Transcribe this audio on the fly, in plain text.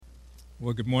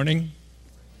Well, good morning.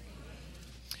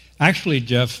 Actually,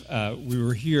 Jeff, we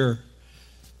were here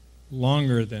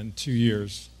longer than 2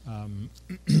 years. We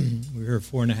were here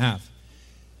 4.5.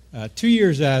 2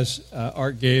 years as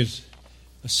Art Gave's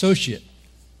associate,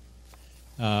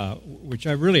 which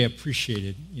I really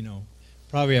appreciated. You know,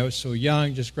 probably I was so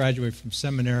young, just graduated from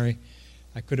seminary.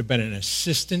 I could have been an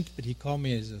assistant, but he called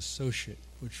me his associate,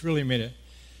 which really made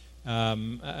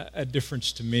a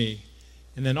difference to me.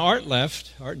 And then Art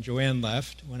and Joanne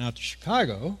left, went out to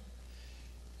Chicago,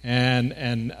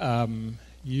 and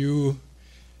you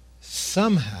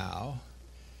somehow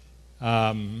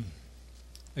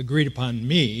agreed upon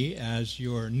me as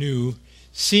your new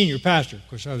senior pastor. Of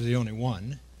course, I was the only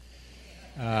one.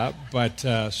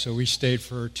 So we stayed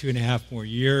for 2.5 more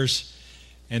years,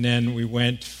 and then we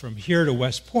went from here to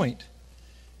West Point,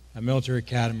 a military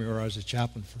academy where I was a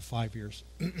chaplain for 5 years.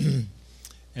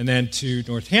 And then to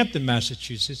Northampton,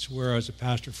 Massachusetts, where I was a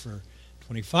pastor for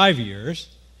 25 years.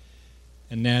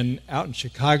 And then out in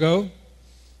Chicago,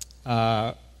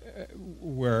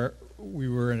 where we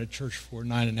were in a church for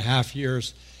 9.5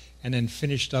 years, and then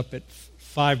finished up at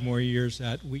 5 more years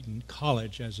at Wheaton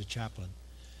College as a chaplain.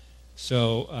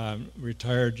 So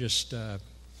retired just,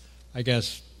 I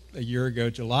guess, a year ago,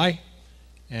 July,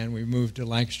 and we moved to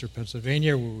Lancaster,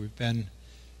 Pennsylvania, where we've been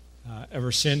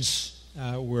ever since.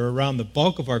 We're around the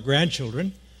bulk of our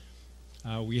grandchildren.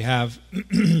 We have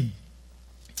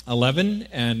 11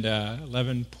 and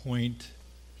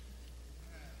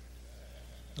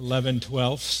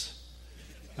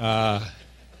 11.11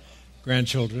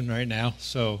 grandchildren right now,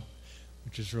 so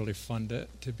which is really fun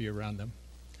to be around them.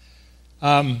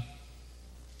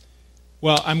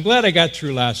 Well, I'm glad I got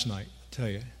through last night, I'll tell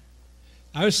you.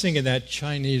 I was thinking that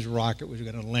Chinese rocket was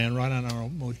going to land right on our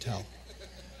motel.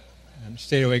 And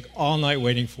stayed awake all night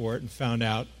waiting for it and found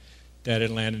out that it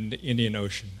landed in the Indian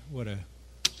Ocean.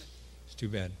 It's too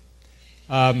bad.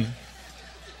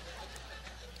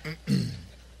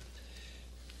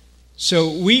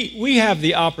 So we have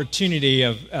the opportunity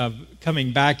of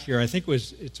coming back here. I think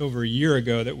it's over a year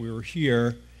ago that we were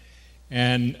here,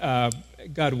 and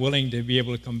God willing to be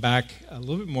able to come back a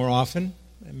little bit more often,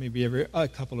 maybe every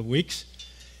couple of weeks,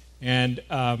 and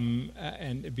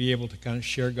be able to kind of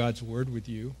share God's word with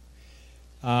you.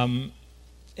 And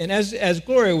as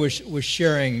Gloria was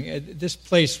sharing, this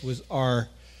place was our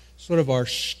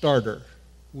starter.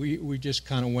 We just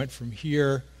kind of went from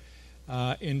here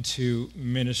into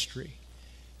ministry.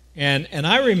 And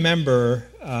I remember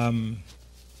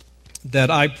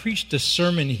that I preached a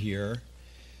sermon here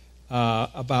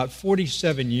about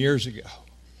 47 years ago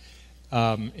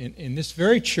in this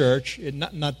very church,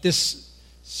 not this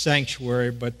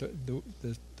sanctuary, but the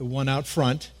one out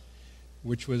front,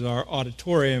 which was our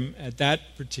auditorium at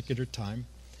that particular time.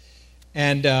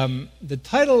 And the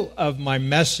title of my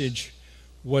message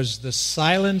was The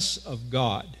Silence of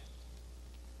God.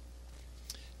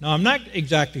 Now, I'm not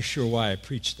exactly sure why I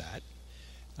preached that.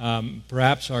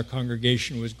 Perhaps our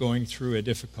congregation was going through a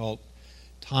difficult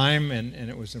time, and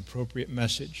it was an appropriate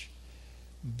message.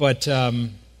 But so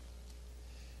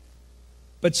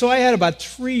I had about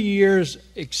 3 years'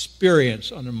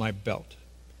 experience under my belt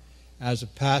as a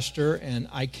pastor, and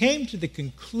I came to the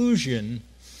conclusion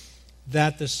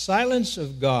that the silence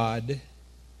of God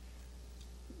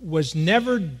was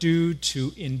never due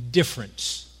to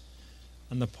indifference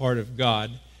on the part of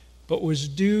God, but was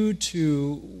due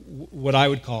to what I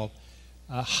would call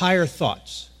higher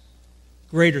thoughts,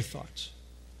 greater thoughts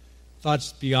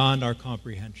beyond our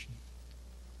comprehension.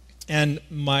 And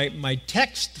my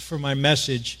text for my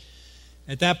message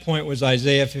at that point was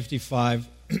Isaiah 55.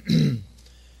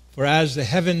 For as the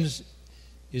heaven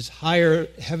is higher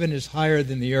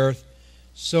than the earth,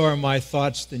 so are my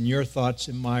thoughts than your thoughts,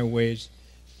 and my ways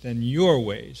than your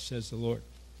ways, says the Lord.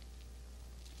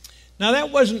 Now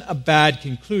that wasn't a bad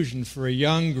conclusion for a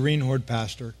young greenhorn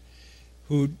pastor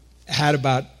who had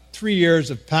about 3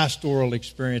 years of pastoral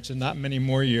experience and not many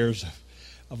more years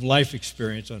of life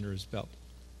experience under his belt.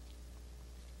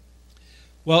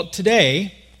 Well,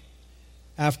 today,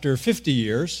 after 50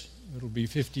 years, it'll be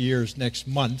 50 years next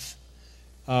month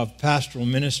of pastoral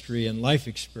ministry and life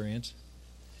experience,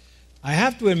 I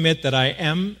have to admit that I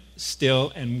am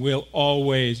still and will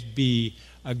always be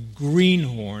a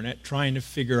greenhorn at trying to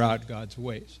figure out God's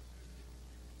ways.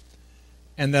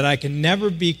 And that I can never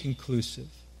be conclusive.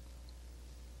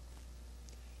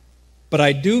 But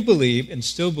I do believe and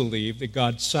still believe that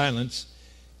God's silence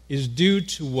is due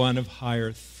to one of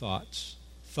higher thoughts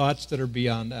that are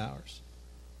beyond ours.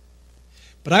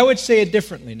 But I would say it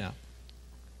differently now.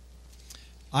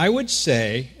 I would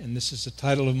say, and this is the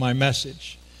title of my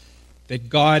message, that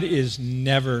God is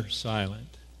never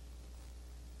silent.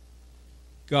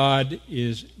 God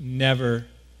is never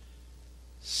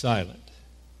silent.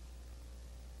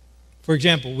 For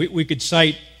example, we could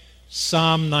cite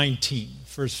Psalm 19,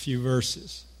 first few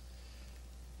verses,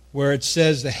 where it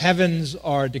says, "The heavens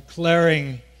are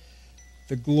declaring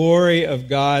the glory of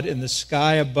God, and the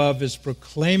sky above is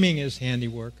proclaiming his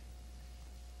handiwork.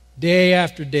 Day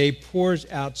after day pours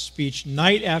out speech,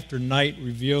 night after night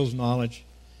reveals knowledge.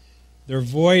 Their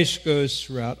voice goes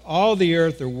throughout all the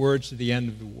earth, their words to the end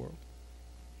of the world."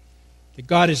 That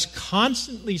God is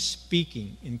constantly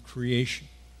speaking in creation.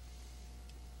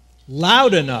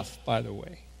 Loud enough, by the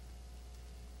way,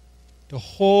 to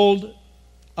hold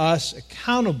us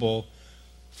accountable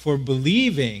for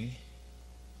believing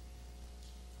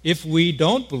if we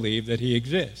don't believe that he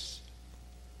exists.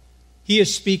 He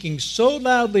is speaking so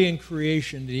loudly in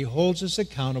creation that he holds us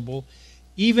accountable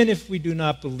even if we do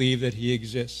not believe that he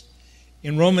exists.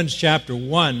 In Romans chapter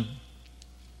 1,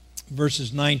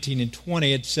 verses 19 and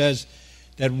 20, it says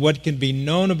that what can be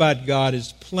known about God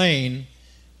is plain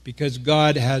because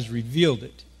God has revealed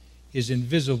it. His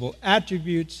invisible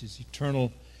attributes, his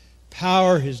eternal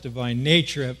power, his divine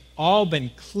nature have all been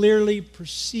clearly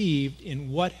perceived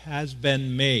in what has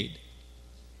been made.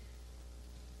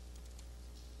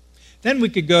 Then we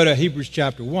could go to Hebrews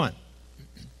chapter 1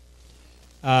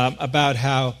 about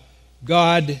how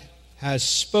God has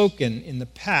spoken in the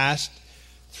past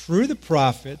through the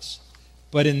prophets,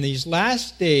 but in these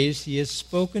last days he has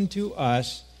spoken to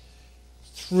us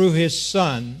through his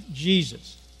Son,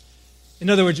 Jesus. In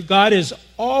other words, God is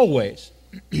always,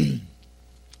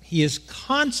 he is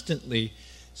constantly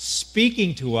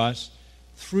speaking to us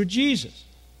through Jesus.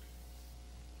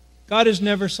 God is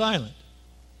never silent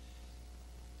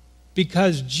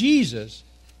because Jesus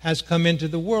has come into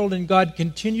the world and God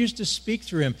continues to speak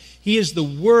through him. He is the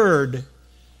Word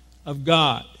of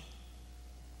God.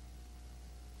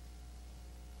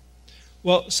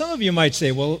 Well, some of you might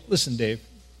say, well, listen, Dave,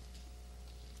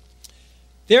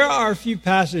 there are a few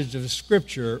passages of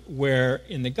Scripture where,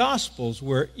 in the Gospels,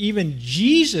 where even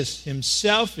Jesus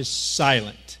himself is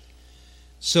silent.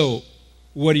 So,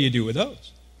 what do you do with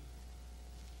those?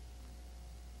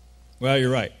 Well,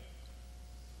 you're right.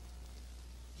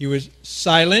 He was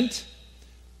silent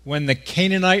when the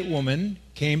Canaanite woman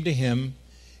came to him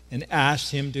and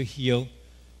asked him to heal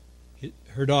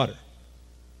her daughter.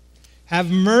 "Have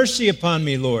mercy upon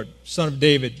me, Lord, Son of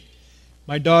David.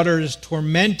 My daughter is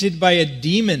tormented by a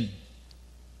demon."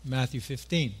 Matthew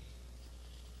 15.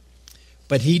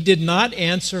 But he did not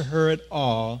answer her at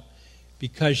all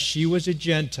because she was a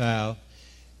Gentile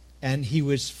and he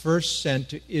was first sent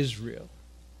to Israel.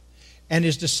 And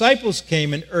his disciples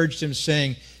came and urged him,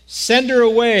 saying, "Send her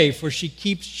away, for she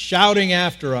keeps shouting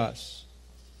after us."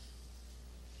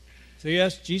 So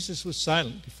yes, Jesus was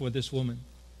silent before this woman.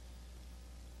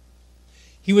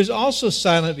 He was also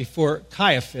silent before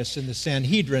Caiaphas in the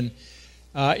Sanhedrin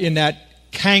in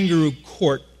that kangaroo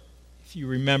court, if you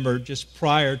remember, just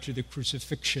prior to the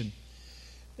crucifixion,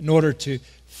 in order to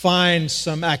find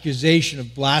some accusation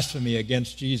of blasphemy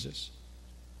against Jesus.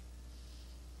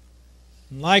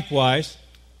 And likewise,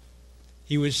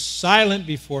 he was silent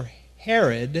before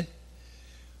Herod,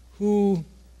 who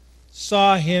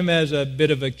saw him as a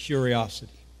bit of a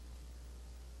curiosity.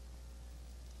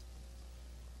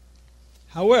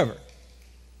 However,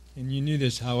 and you knew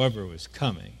this however was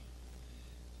coming,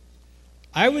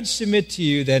 I would submit to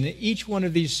you that in each one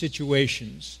of these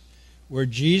situations where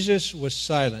Jesus was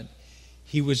silent,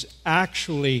 he was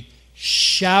actually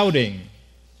shouting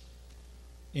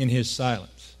in his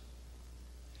silence.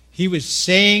 He was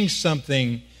saying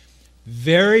something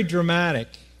very dramatic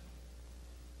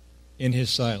in his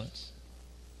silence.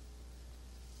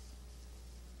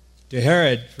 To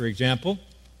Herod, for example,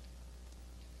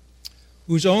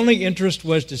 whose only interest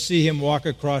was to see him walk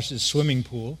across his swimming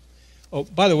pool. Oh,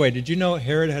 by the way, did you know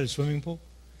Herod had a swimming pool?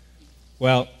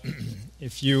 Well,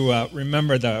 if you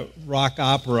remember the rock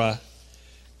opera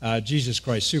Jesus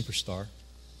Christ Superstar,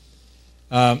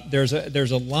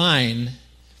 there's a line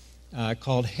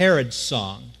called Herod's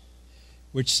Song,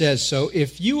 which says, "So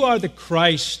if you are the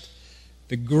Christ,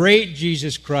 the great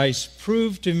Jesus Christ,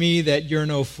 prove to me that you're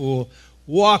no fool.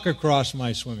 Walk across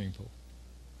my swimming pool."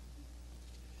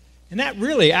 And that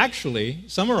really actually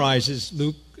summarizes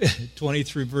Luke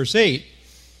 23, verse 8,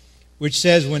 which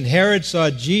says, "When Herod saw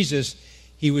Jesus,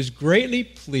 he was greatly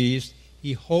pleased.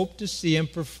 He hoped to see him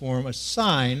perform a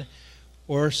sign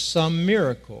or some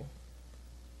miracle."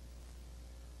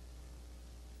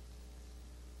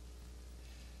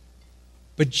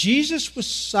 But Jesus was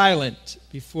silent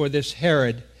before this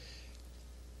Herod.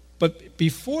 But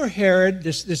before Herod,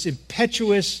 this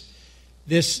impetuous,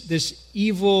 this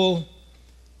evil,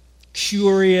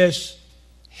 curious,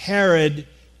 Herod,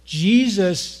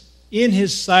 Jesus, in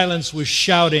his silence, was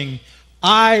shouting,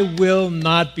 "I will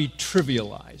not be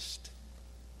trivialized."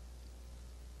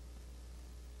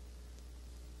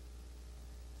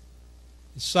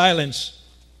 His silence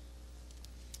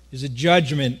is a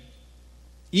judgment,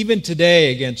 even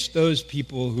today, against those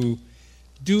people who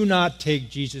do not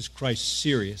take Jesus Christ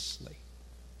seriously,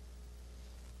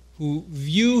 who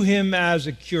view him as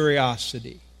a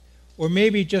curiosity, or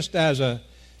maybe just as a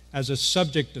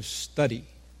subject of study,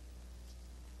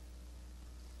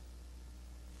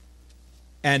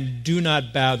 and do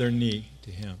not bow their knee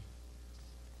to him.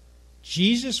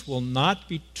 Jesus will not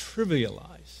be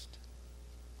trivialized.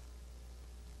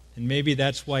 And maybe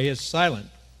that's why he is silent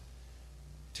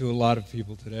to a lot of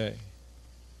people today.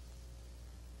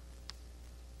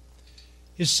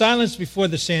 His silence before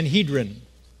the Sanhedrin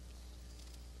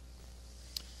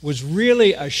was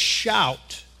really a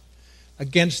shout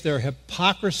against their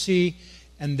hypocrisy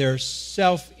and their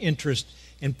self-interest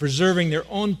in preserving their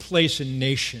own place in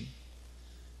nation.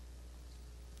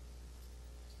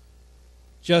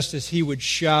 Just as he would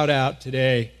shout out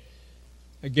today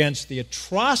against the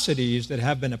atrocities that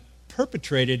have been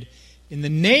perpetrated in the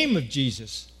name of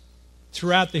Jesus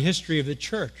throughout the history of the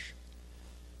church.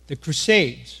 The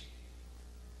Crusades,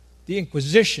 the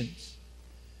Inquisitions,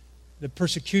 the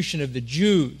persecution of the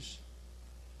Jews,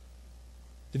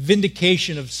 the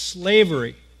vindication of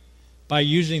slavery by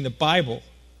using the Bible,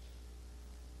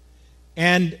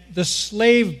 and the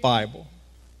slave Bible.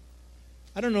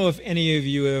 I don't know if any of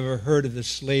you have ever heard of the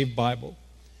slave Bible,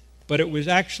 but it was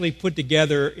actually put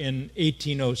together in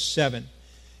 1807.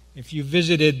 If you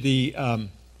visited the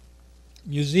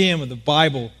Museum of the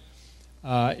Bible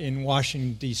in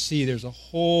Washington, D.C., there's a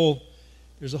whole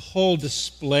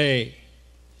display.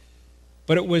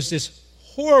 But it was this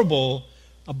horrible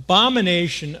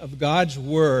abomination of God's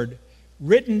Word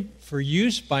written for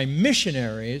use by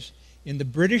missionaries in the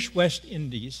British West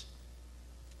Indies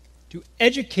to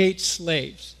educate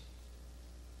slaves.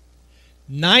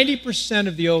 90%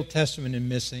 of the Old Testament is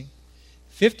missing.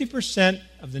 50%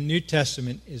 of the New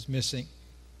Testament is missing.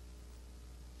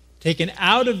 Taken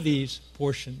out of these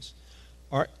portions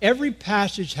are every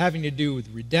passage having to do with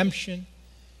redemption,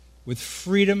 with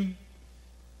freedom,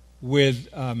 with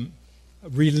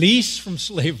release from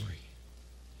slavery.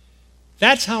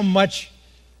 That's how much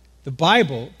the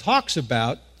Bible talks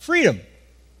about freedom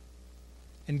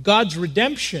and God's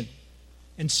redemption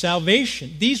and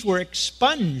salvation. These were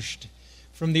expunged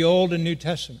from the Old and New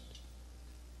Testament,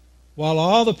 while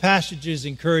all the passages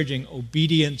encouraging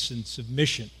obedience and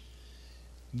submission,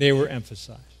 they were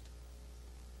emphasized.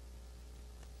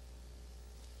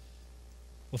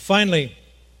 Well, finally,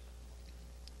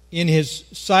 in his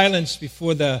silence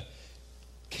before the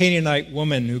Canaanite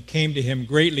woman who came to him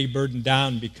greatly burdened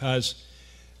down because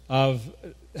of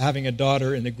having a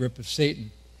daughter in the grip of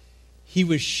Satan, he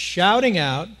was shouting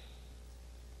out,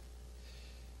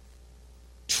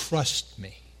 "Trust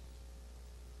me."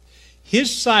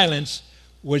 His silence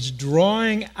was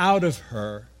drawing out of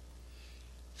her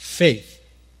faith.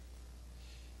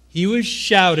 He was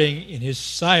shouting in his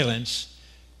silence,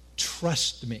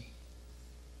 "Trust me."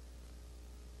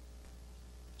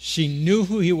 She knew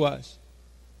who he was.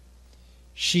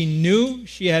 She knew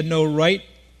she had no right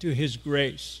to his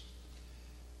grace,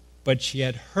 but she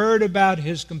had heard about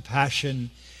his compassion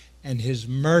and his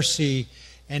mercy,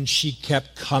 and she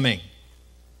kept coming.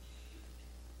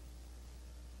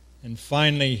 And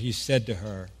finally he said to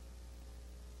her,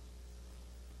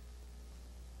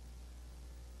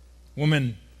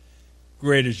 "Woman,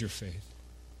 great is your faith."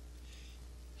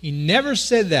 He never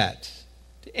said that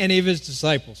to any of his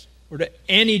disciples or to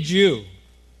any Jew.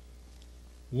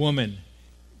 "Woman,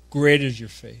 great is your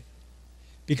faith."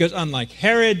 Because unlike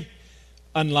Herod,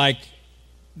 unlike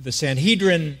the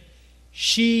Sanhedrin,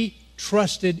 she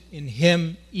trusted in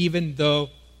him even though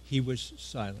he was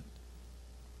silent.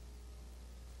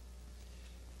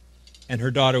 And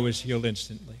her daughter was healed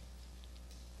instantly.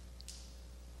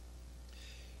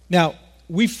 Now,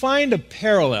 we find a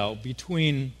parallel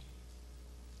between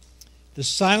the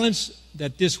silence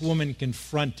that this woman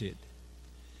confronted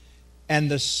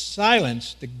and the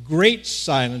silence, the great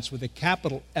silence with a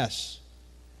capital S,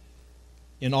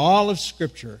 in all of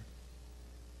Scripture,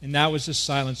 and that was the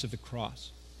silence of the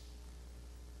cross.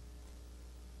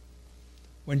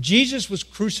 When Jesus was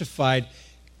crucified,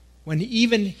 when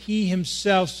even he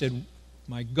himself said,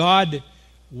 "My God,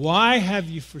 why have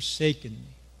you forsaken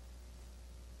me?"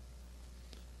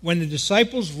 When the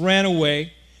disciples ran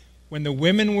away, when the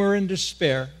women were in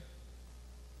despair,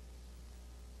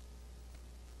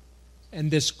 and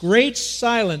this great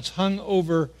silence hung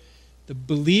over the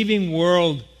believing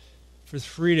world for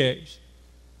 3 days,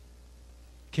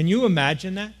 Can you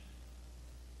imagine that?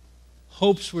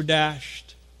 Hopes were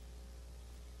dashed.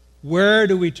 Where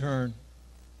do we turn?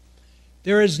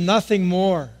 There is nothing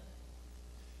more.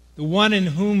 The one in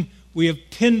whom we have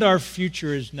pinned our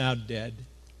future is now dead.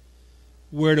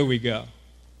 Where do we go?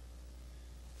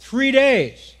 3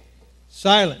 days,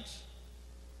 silence.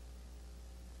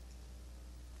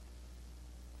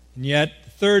 And yet,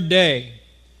 the third day,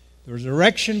 the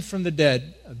resurrection from the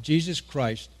dead of Jesus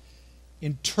Christ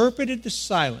interpreted the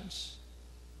silence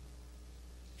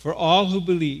for all who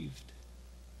believed.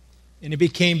 And it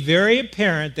became very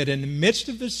apparent that in the midst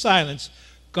of the silence,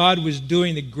 God was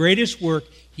doing the greatest work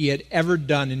he had ever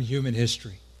done in human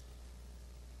history.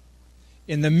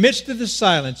 In the midst of the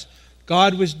silence,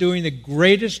 God was doing the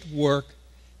greatest work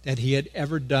that he had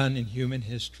ever done in human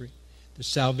history, the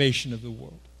salvation of the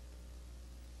world.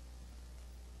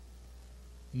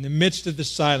 In the midst of the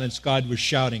silence, God was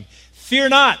shouting, "Fear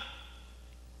not,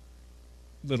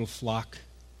 little flock,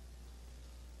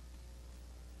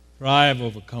 for I have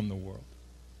overcome the world."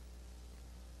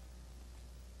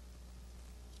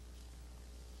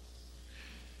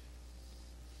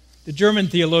 The German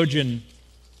theologian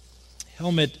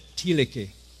Helmut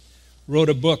Thielicke wrote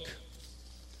a book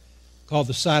called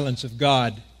The Silence of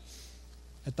God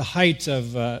at the height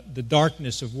of the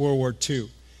darkness of World War II.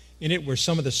 In it were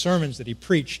some of the sermons that he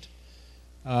preached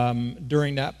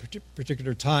during that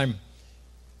particular time.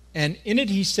 And in it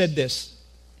he said this: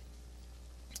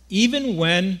 even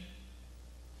when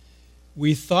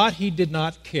we thought he did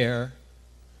not care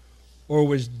or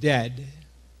was dead,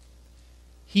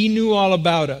 he knew all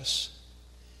about us.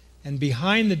 And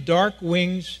behind the dark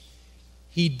wings,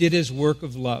 he did his work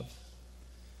of love.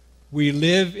 We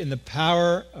live in the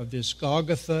power of this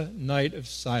Golgotha night of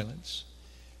silence.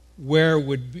 Where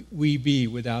would we be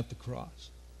without the cross?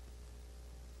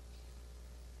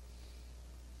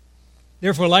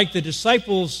 Therefore, like the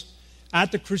disciples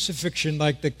at the crucifixion,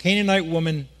 like the Canaanite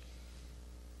woman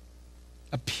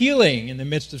appealing in the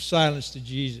midst of silence to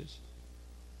Jesus,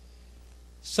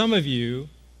 some of you,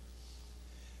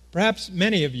 perhaps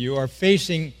many of you, are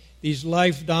facing these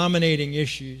life-dominating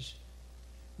issues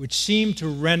which seem to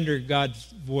render God's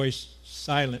voice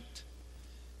silent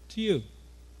to you.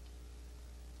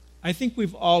 I think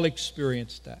we've all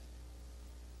experienced that.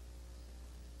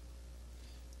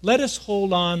 Let us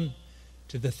hold on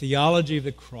to the theology of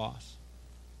the cross.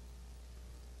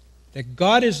 That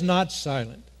God is not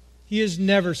silent. He is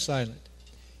never silent.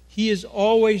 He is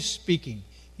always speaking.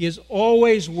 He is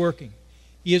always working.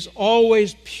 He is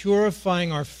always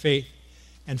purifying our faith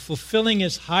and fulfilling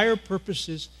his higher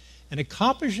purposes and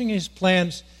accomplishing his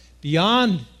plans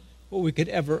beyond what we could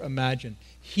ever imagine.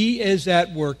 He is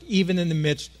at work even in the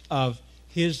midst of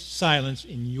his silence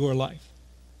in your life.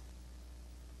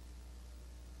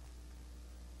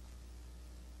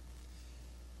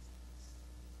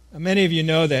 Many of you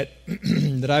know that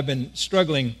that I've been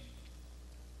struggling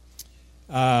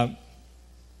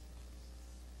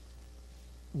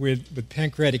with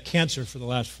pancreatic cancer for the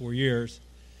last 4 years.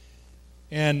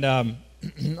 And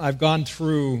I've gone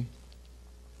through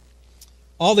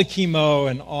all the chemo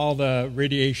and all the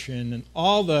radiation and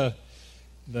all the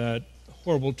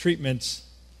horrible treatments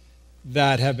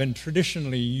that have been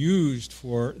traditionally used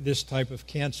for this type of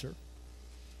cancer.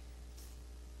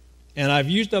 And I've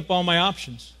used up all my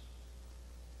options.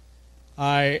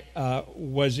 I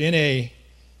was in a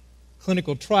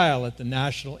clinical trial at the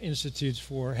National Institutes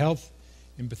for Health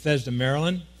in Bethesda,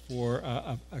 Maryland for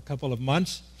a couple of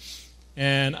months,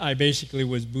 and I basically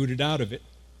was booted out of it.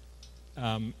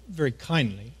 Very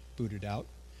kindly booted out.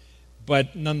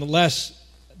 But nonetheless,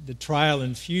 the trial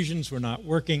infusions were not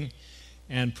working,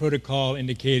 and protocol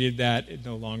indicated that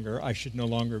I should no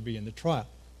longer be in the trial.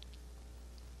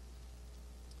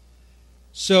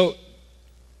 So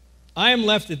I am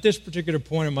left at this particular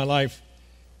point in my life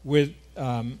with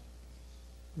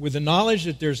the knowledge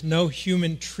that there's no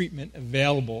human treatment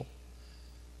available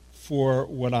for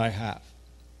what I have.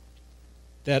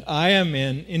 That I am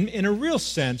in a real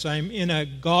sense, I'm in a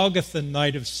Golgotha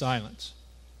night of silence.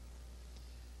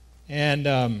 And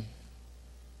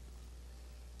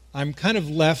I'm kind of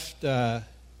left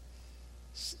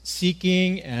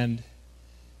seeking and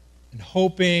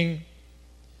hoping,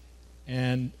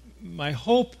 and my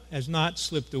hope has not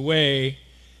slipped away,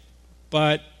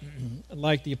 but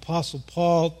like the Apostle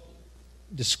Paul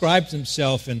describes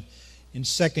himself in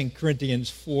 2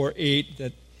 Corinthians 4:8,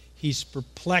 that he's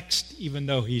perplexed even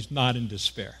though he's not in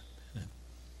despair.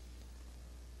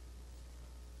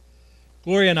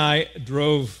 Gloria and I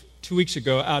drove 2 weeks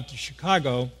ago out to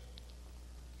Chicago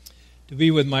to be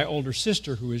with my older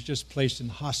sister who was just placed in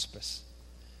hospice.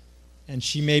 And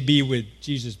she may be with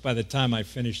Jesus by the time I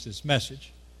finish this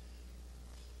message.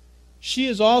 she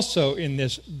is also in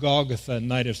this Golgotha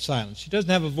night of silence. She doesn't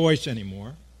have a voice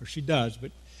anymore, or she does,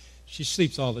 but she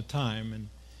sleeps all the time, and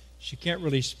she can't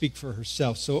really speak for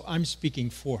herself, so I'm speaking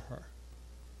for her.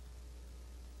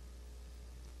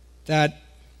 That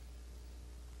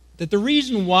the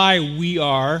reason why we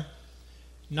are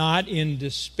not in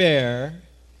despair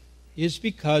is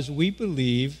because we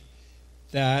believe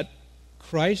that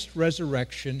Christ's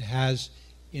resurrection has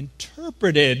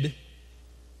interpreted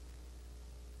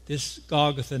this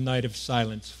Golgotha night of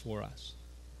silence for us.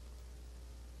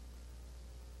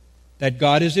 That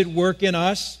God is at work in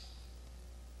us,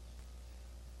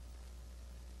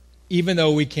 even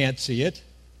though we can't see it.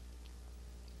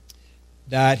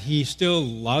 That He still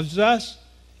loves us,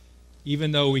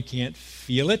 even though we can't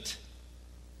feel it.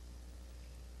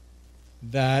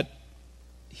 That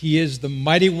He is the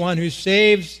mighty one who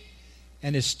saves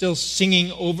and is still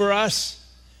singing over us,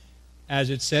 as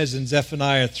it says in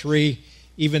Zephaniah 3,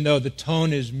 even though the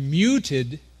tone is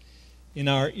muted in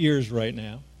our ears right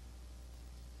now.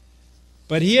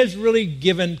 But He has really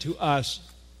given to us,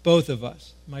 both of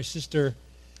us, my sister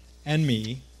and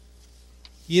me,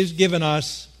 He has given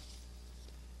us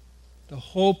the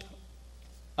hope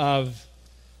of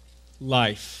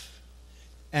life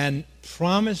and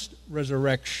promised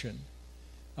resurrection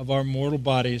of our mortal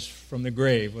bodies from the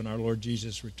grave when our Lord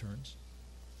Jesus returns.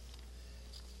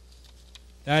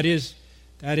 That is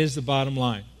the bottom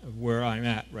line of where I'm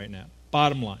at right now.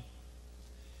 Bottom line.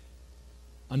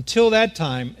 Until that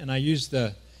time, and I use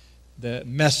the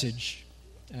Message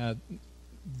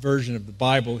version of the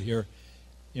Bible here,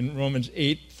 in Romans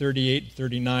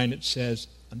 8:38-39, it says,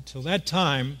 until that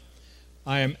time,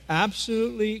 I am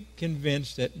absolutely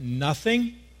convinced that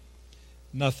nothing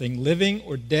living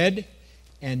or dead,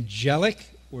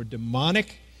 angelic or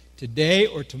demonic, today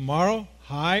or tomorrow,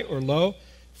 high or low,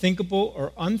 thinkable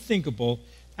or unthinkable,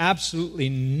 absolutely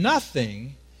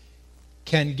nothing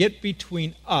can get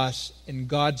between us and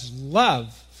God's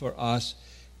love for us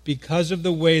because of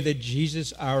the way that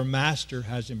Jesus, our Master,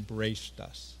 has embraced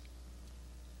us.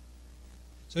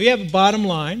 So you have a bottom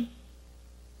line,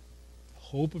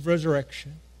 hope of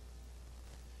resurrection.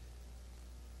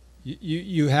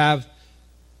 You have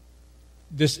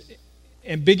this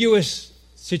ambiguous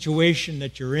situation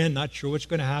that you're in, not sure what's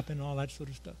going to happen, all that sort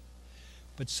of stuff.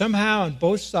 But somehow on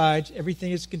both sides,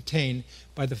 everything is contained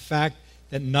by the fact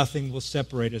that nothing will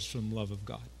separate us from the love of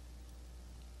God.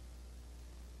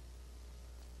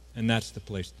 And that's the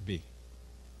place to be.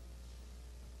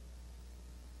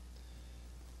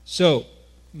 So,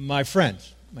 my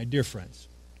friends, my dear friends,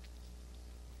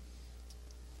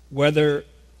 whether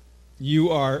you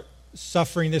are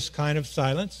suffering this kind of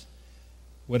silence,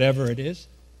 whatever it is,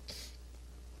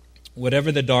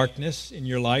 whatever the darkness in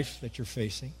your life that you're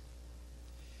facing,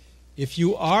 if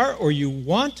you are or you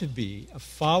want to be a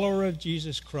follower of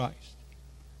Jesus Christ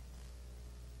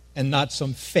and not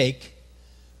some fake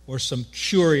or some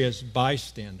curious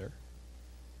bystander,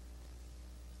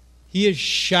 He is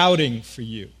shouting for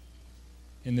you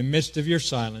in the midst of your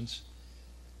silence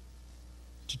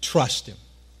to trust Him,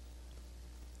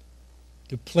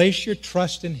 to place your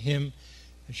trust in Him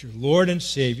as your Lord and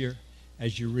Savior,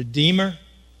 as your Redeemer,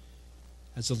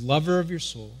 as a lover of your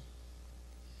soul,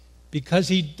 because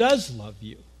He does love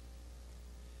you.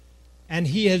 And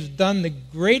He has done the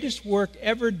greatest work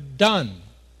ever done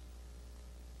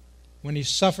when He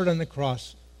suffered on the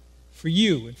cross for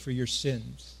you and for your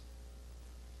sins.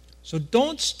 So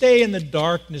don't stay in the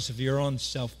darkness of your own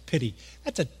self-pity.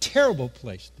 That's a terrible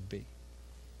place to be.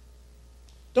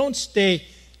 Don't stay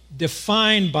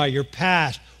defined by your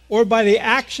past or by the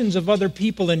actions of other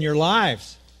people in your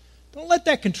lives. Don't let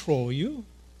that control you.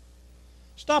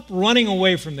 Stop running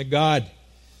away from the God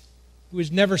who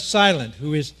is never silent,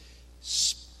 who is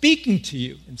speaking to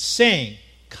you and saying,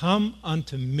 "Come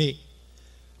unto me,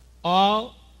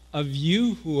 all of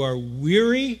you who are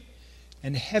weary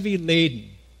and heavy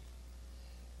laden,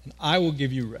 and I will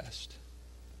give you rest.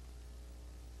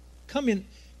 Come in,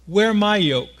 wear my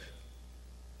yoke,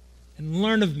 and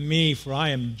learn of me, for I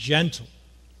am gentle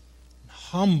and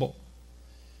humble,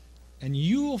 and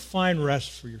you will find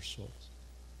rest for your souls."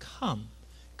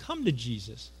 Come to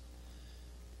Jesus.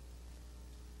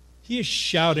 He is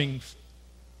shouting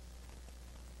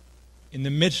in the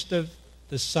midst of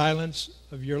the silence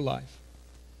of your life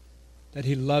that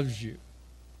He loves you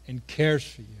and cares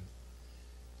for you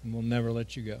and will never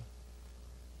let you go.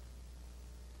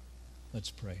 Let's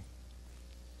pray.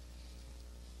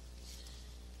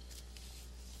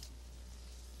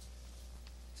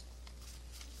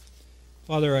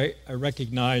 Father, I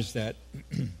recognize that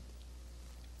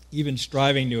even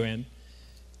striving to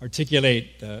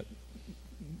articulate the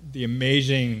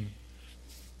amazing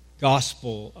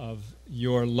gospel of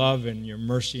your love and your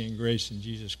mercy and grace in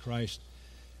Jesus Christ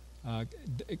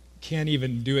can't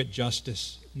even do it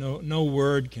justice. No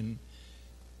word can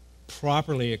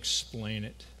properly explain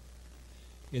it.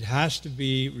 It has to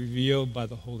be revealed by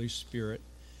the Holy Spirit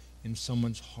in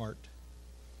someone's heart.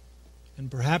 And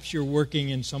perhaps you're working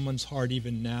in someone's heart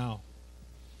even now.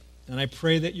 And I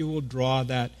pray that you will draw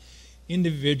that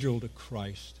individual to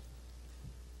Christ.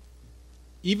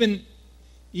 Even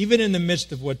in the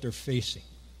midst of what they're facing.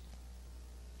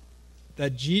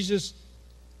 That Jesus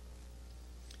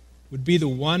would be the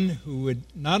one who would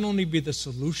not only be the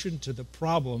solution to the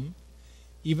problem,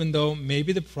 even though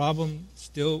maybe the problem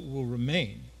still will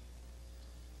remain,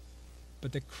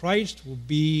 but that Christ will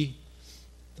be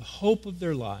the hope of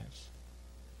their lives,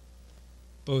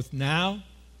 both now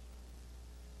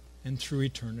and through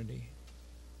eternity.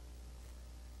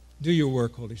 Do your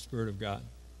work, Holy Spirit of God,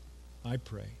 I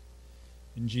pray.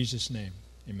 In Jesus' name,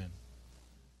 amen.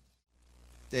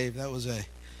 Dave, that was an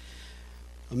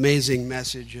amazing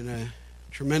message and a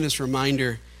tremendous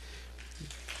reminder.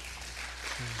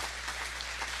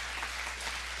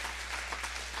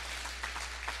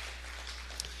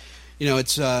 You know,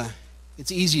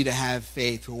 it's easy to have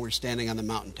faith when we're standing on the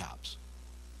mountaintops.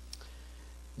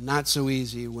 Not so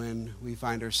easy when we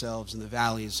find ourselves in the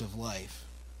valleys of life.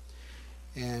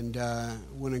 And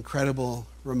what an incredible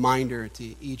reminder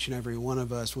to each and every one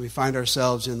of us when we find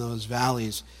ourselves in those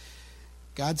valleys.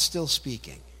 God's still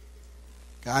speaking.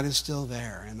 God is still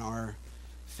there, and our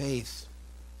faith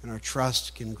and our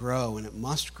trust can grow, and it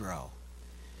must grow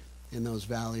in those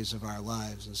valleys of our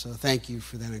lives. And so thank you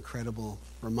for that incredible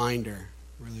reminder.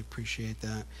 Really appreciate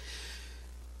that.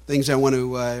 Things I want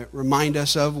to remind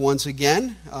us of once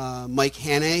again. Mike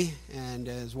Hannay and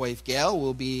his wife Gail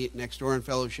will be next door in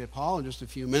Fellowship Hall in just a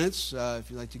few minutes if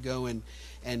you'd like to go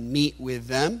and meet with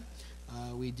them.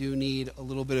 We do need a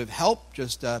little bit of help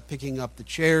just picking up the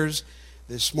chairs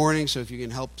this morning, so if you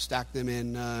can help stack them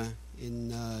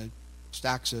in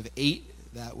stacks of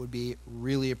 8, that would be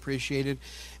really appreciated.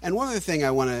 And one other thing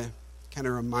I want to kind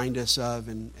of remind us of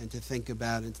and to think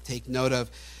about and to take note of.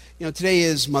 You know, today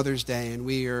is Mother's Day, and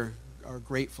we are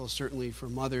grateful certainly for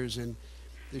mothers, and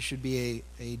this should be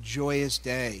a joyous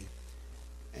day.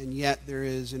 And yet there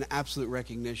is an absolute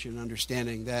recognition and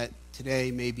understanding that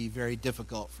today may be very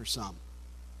difficult for some.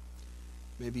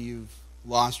 Maybe you've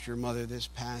lost your mother this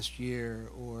past year,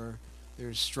 or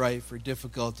there's strife or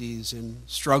difficulties and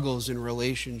struggles in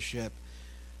relationship.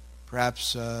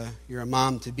 Perhaps you're a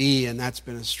mom-to-be, and that's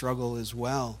been a struggle as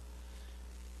well.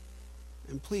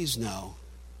 And please know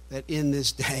that in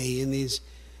this day, in these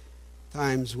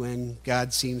times when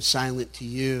God seems silent to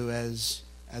you as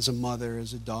a mother,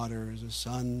 as a daughter, as a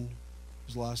son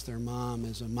who's lost their mom,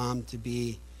 as a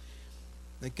mom-to-be,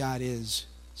 that God is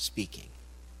speaking.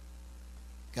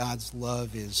 God's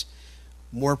love is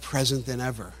more present than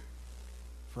ever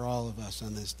for all of us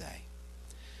on this day.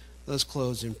 Let's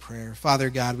close in prayer. Father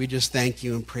God, we just thank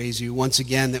you and praise you once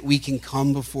again that we can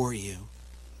come before you.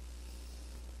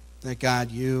 That, God,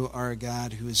 you are a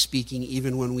God who is speaking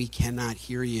even when we cannot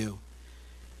hear you.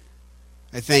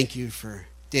 I thank you for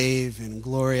Dave and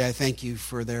Gloria. I thank you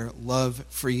for their love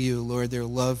for you, Lord, their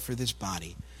love for this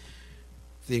body.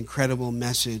 The incredible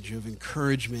message of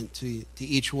encouragement to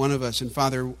each one of us. And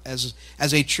Father, as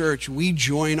a church, we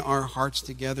join our hearts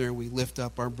together and we lift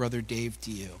up our brother Dave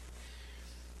to you.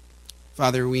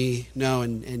 Father, we know,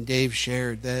 and Dave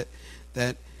shared,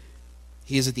 that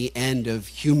he is at the end of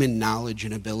human knowledge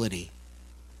and ability.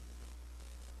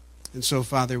 And so,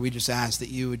 Father, we just ask that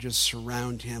you would just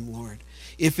surround him, Lord.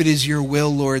 If it is your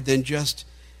will, Lord, then just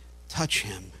touch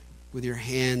him with your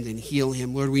hand and heal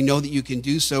him. Lord, we know that you can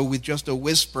do so with just a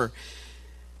whisper.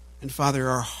 And Father,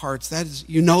 our hearts, that is,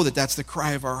 you know that that's the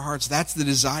cry of our hearts. That's the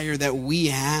desire that we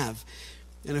have.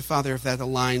 And if, Father, if that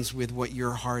aligns with what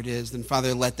your heart is, then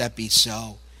Father, let that be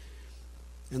so.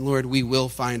 And Lord, we will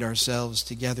find ourselves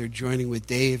together joining with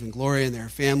Dave and Gloria and their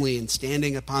family and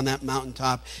standing upon that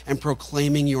mountaintop and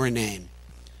proclaiming your name.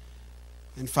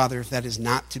 And Father, if that is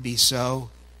not to be so,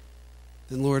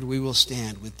 then Lord, we will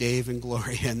stand with Dave and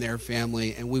Gloria and their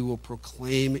family, and we will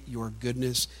proclaim your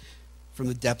goodness from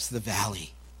the depths of the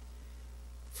valley.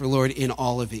 For Lord, in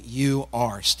all of it, you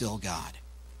are still God.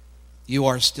 You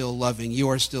are still loving. You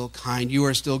are still kind. You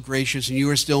are still gracious, and you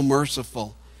are still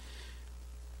merciful.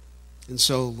 And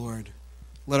so, Lord,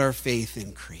 let our faith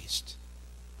increase.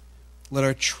 Let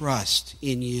our trust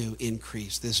in you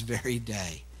increase this very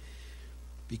day,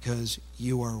 because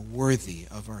you are worthy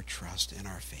of our trust and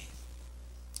our faith.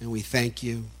 And we thank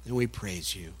you and we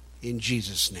praise you. In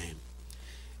Jesus' name,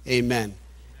 amen.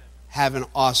 Have an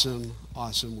awesome,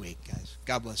 awesome week, guys.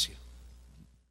 God bless you.